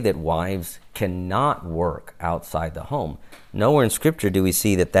say that wives cannot work outside the home. Nowhere in Scripture do we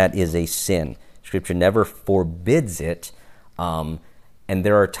see that that is a sin. Scripture never forbids it. And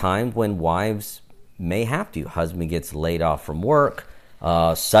there are times when wives may have to. Husband gets laid off from work.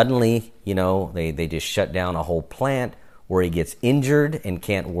 Suddenly, they just shut down a whole plant, or he gets injured and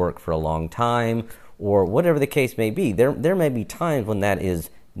can't work for a long time, or whatever the case may be. There may be times when that is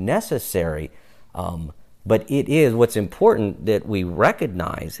necessary. But it is, what's important that we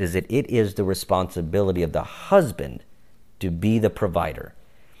recognize is that it is the responsibility of the husband to be the provider.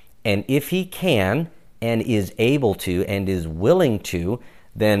 And if he can and is able to and is willing to,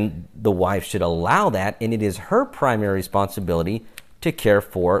 then the wife should allow that, and it is her primary responsibility to care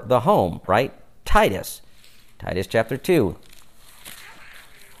for the home, right? Titus chapter 2.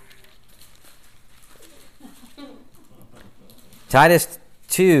 Titus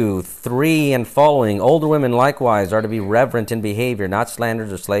 2, 3 and following. Older women likewise are to be reverent in behavior, not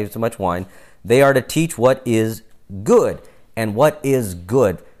slanderers or slaves to much wine. They are to teach what is good. And what is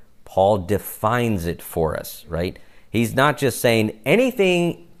good? Paul defines it for us, right? He's not just saying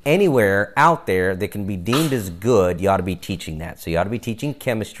anything, anywhere out there that can be deemed as good, you ought to be teaching that. So you ought to be teaching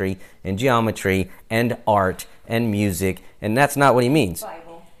chemistry and geometry and art and music. And that's not what he means.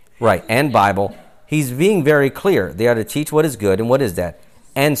 Bible. Right, and Bible. He's being very clear. They are to teach what is good. And what is that?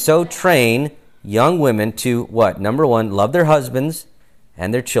 And so train young women to what? Number one, love their husbands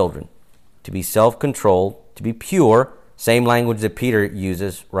and their children, to be self-controlled, to be pure. Same language that Peter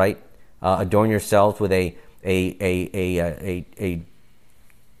uses, right? Adorn yourselves with he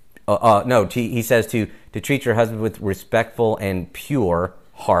says to treat your husband with respectful and pure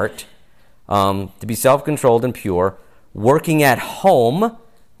heart, to be self-controlled and pure, working at home,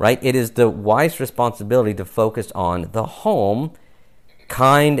 right? It is the wife's responsibility to focus on the home,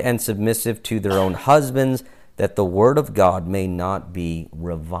 kind and submissive to their own husbands, that the word of God may not be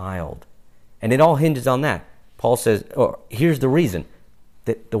reviled. And it all hinges on that. Paul says, here's the reason,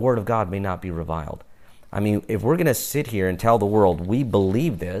 that the word of God may not be reviled. I mean, if we're going to sit here and tell the world we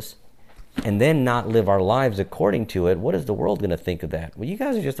believe this and then not live our lives according to it, what is the world going to think of that? Well, you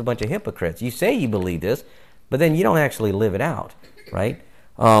guys are just a bunch of hypocrites. You say you believe this, but then you don't actually live it out, right?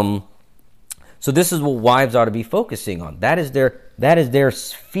 So this is what wives ought to be focusing on. That is their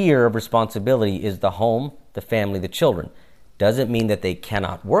sphere of responsibility, is the home, the family, the children. Doesn't mean that they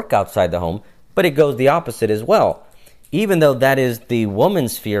cannot work outside the home, but it goes the opposite as well. Even though that is the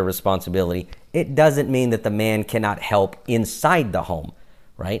woman's sphere of responsibility, it doesn't mean that the man cannot help inside the home,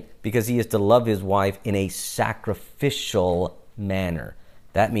 right? Because he is to love his wife in a sacrificial manner.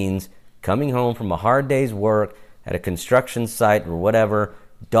 That means coming home from a hard day's work at a construction site or whatever,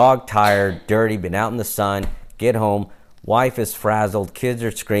 dog tired, dirty, been out in the sun, get home, wife is frazzled, kids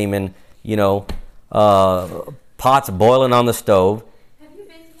are screaming, pots boiling on the stove. Have you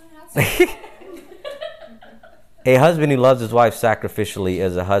been to my house? A husband who loves his wife sacrificially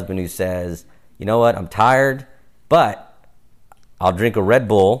is a husband who says, you know what, I'm tired, but I'll drink a Red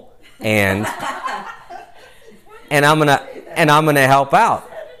Bull and I'm gonna help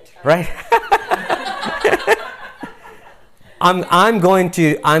out, right? I'm going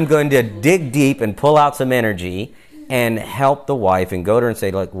to dig deep and pull out some energy and help the wife and go to her and say,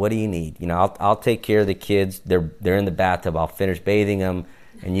 look, what do you need? I'll take care of the kids. They're in the bathtub. I'll finish bathing them,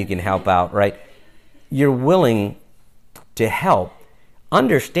 and you can help out, right? You're willing to help,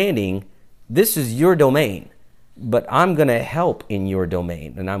 understanding this is your domain, but I'm going to help in your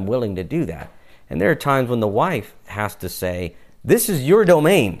domain, and I'm willing to do that. And there are times when the wife has to say, this is your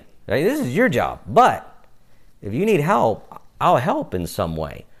domain, right? This is your job, but if you need help, I'll help in some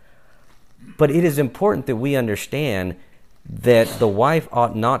way. But it is important that we understand that the wife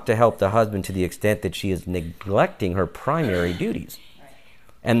ought not to help the husband to the extent that she is neglecting her primary duties.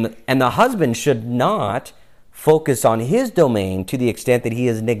 And the husband should not focus on his domain to the extent that he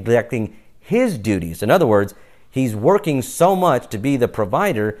is neglecting his duties. In other words, he's working so much to be the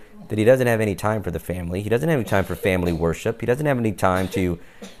provider that he doesn't have any time for the family. He doesn't have any time for family worship. He doesn't have any time to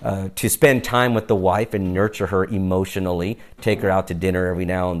spend time with the wife and nurture her emotionally, take her out to dinner every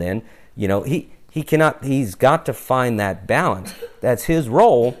now and then. He cannot. He's got to find that balance. That's his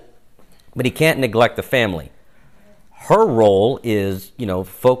role, but he can't neglect the family. Her role is,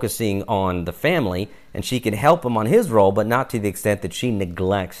 focusing on the family, and she can help him on his role, but not to the extent that she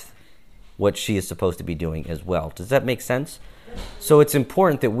neglects what she is supposed to be doing as well. Does that make sense? So it's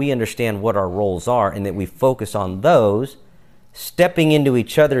important that we understand what our roles are and that we focus on those, stepping into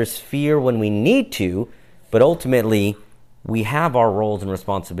each other's sphere when we need to, but ultimately we have our roles and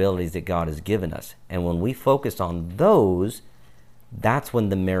responsibilities that God has given us. And when we focus on those, that's when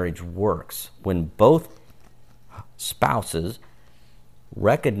the marriage works. When both spouses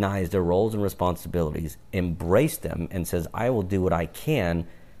recognize their roles and responsibilities, embrace them, and says, I will do what I can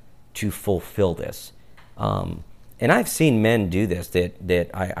to fulfill this. And I've seen men do this that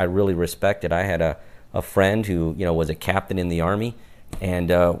I really respected. I had a friend who was a captain in the Army, and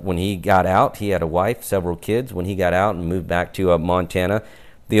when he got out, he had a wife, several kids. When he got out and moved back to Montana,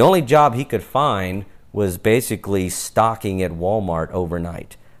 the only job he could find was basically stocking at Walmart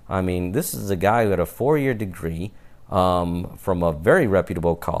overnight. I mean, this is a guy who had a 4-year degree from a very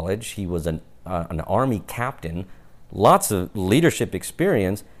reputable college. He was an Army captain, lots of leadership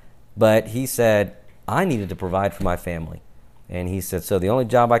experience, but he said, I needed to provide for my family. And he said, so the only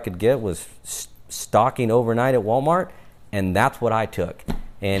job I could get was stocking overnight at Walmart, and that's what I took.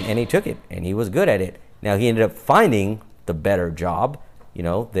 And he took it, and he was good at it. Now, he ended up finding the better job,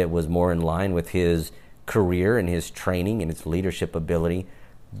 that was more in line with his career and his training and his leadership ability.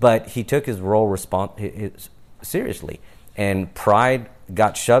 But he took his role seriously. And pride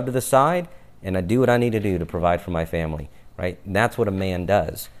got shoved to the side, and I do what I need to do to provide for my family, right? And that's what a man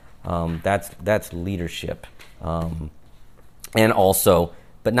does. That's leadership. And also,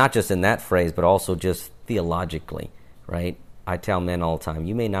 but not just in that phrase, but also just theologically, right? I tell men all the time,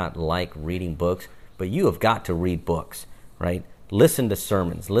 you may not like reading books, but you have got to read books, right? Listen to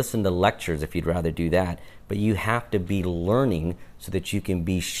sermons, listen to lectures if you'd rather do that, but you have to be learning so that you can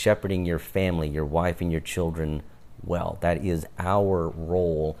be shepherding your family, your wife and your children well. That is our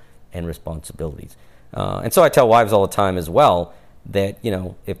role and responsibilities. And so I tell wives all the time as well that,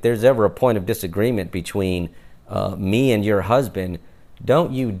 if there's ever a point of disagreement between me and your husband,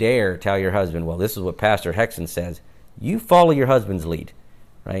 don't you dare tell your husband, well, this is what Pastor Hexon says. You follow your husband's lead,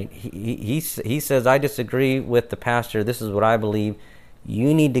 right? He says, I disagree with the pastor. This is what I believe.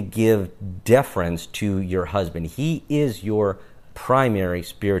 You need to give deference to your husband. He is your primary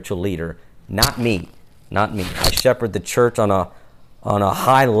spiritual leader, not me. Not me. I shepherd the church on a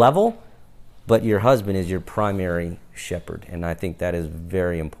high level, but your husband is your primary shepherd, and I think that is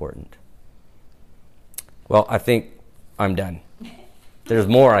very important. Well, I think I'm done. There's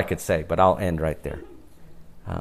more I could say, but I'll end right there.